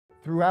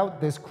Throughout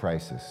this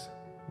crisis,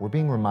 we're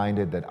being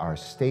reminded that our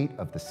state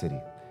of the city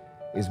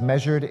is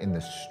measured in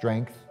the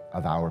strength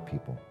of our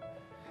people.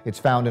 It's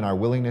found in our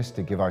willingness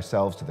to give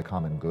ourselves to the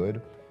common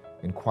good,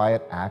 in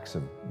quiet acts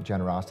of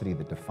generosity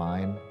that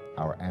define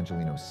our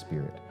Angelino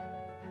spirit.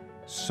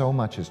 So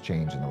much has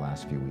changed in the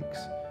last few weeks,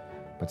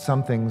 but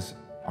some things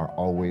are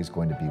always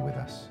going to be with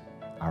us.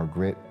 Our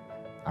grit,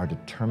 our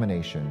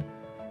determination,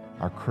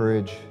 our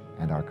courage,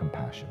 and our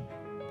compassion.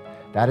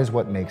 That is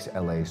what makes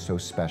LA so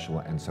special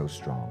and so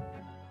strong.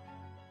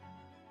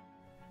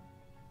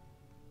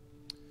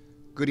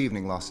 Good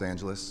evening, Los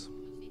Angeles.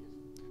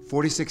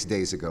 46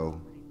 days ago,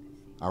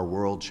 our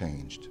world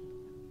changed.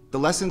 The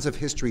lessons of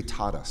history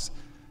taught us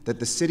that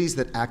the cities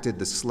that acted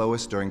the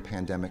slowest during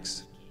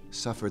pandemics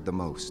suffered the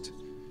most,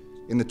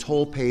 in the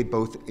toll paid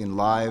both in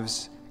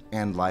lives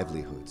and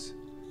livelihoods.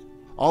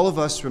 All of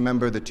us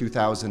remember the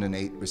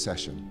 2008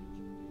 recession.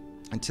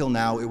 Until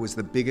now, it was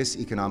the biggest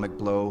economic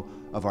blow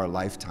of our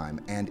lifetime,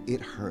 and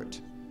it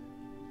hurt.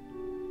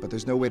 But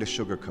there's no way to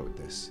sugarcoat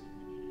this.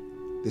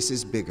 This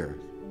is bigger,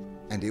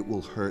 and it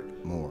will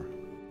hurt more.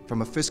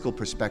 From a fiscal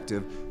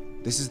perspective,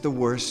 this is the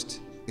worst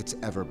it's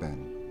ever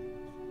been.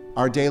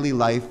 Our daily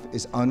life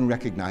is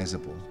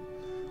unrecognizable.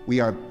 We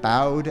are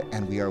bowed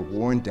and we are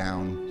worn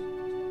down.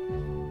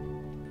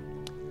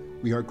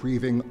 We are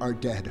grieving our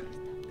dead.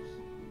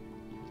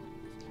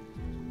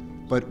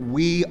 But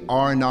we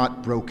are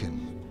not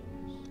broken,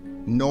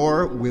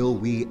 nor will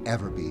we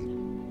ever be.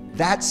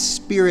 That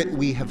spirit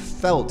we have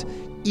felt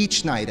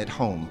each night at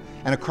home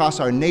and across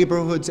our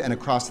neighborhoods and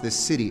across this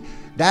city,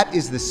 that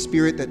is the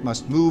spirit that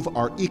must move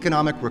our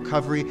economic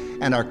recovery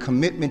and our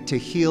commitment to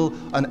heal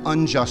an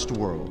unjust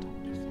world.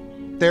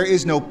 There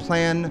is no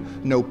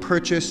plan, no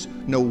purchase,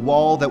 no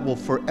wall that will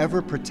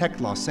forever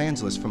protect Los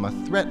Angeles from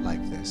a threat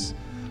like this.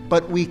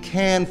 But we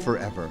can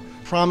forever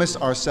promise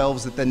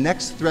ourselves that the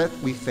next threat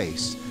we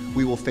face,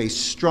 we will face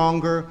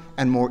stronger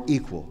and more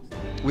equal,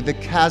 with the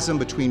chasm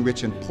between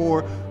rich and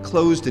poor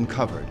closed and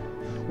covered.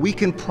 We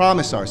can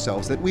promise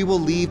ourselves that we will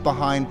leave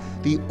behind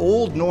the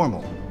old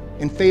normal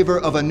in favor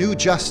of a new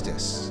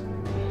justice.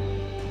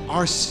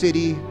 Our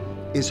city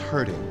is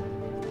hurting.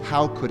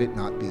 How could it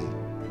not be?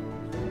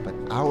 But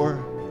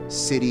our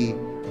city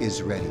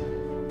is ready.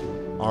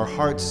 Our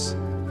hearts,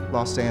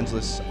 Los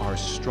Angeles, are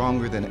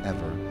stronger than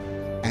ever,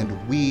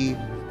 and we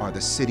are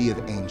the city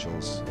of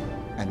angels,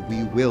 and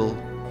we will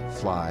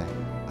fly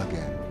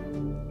again.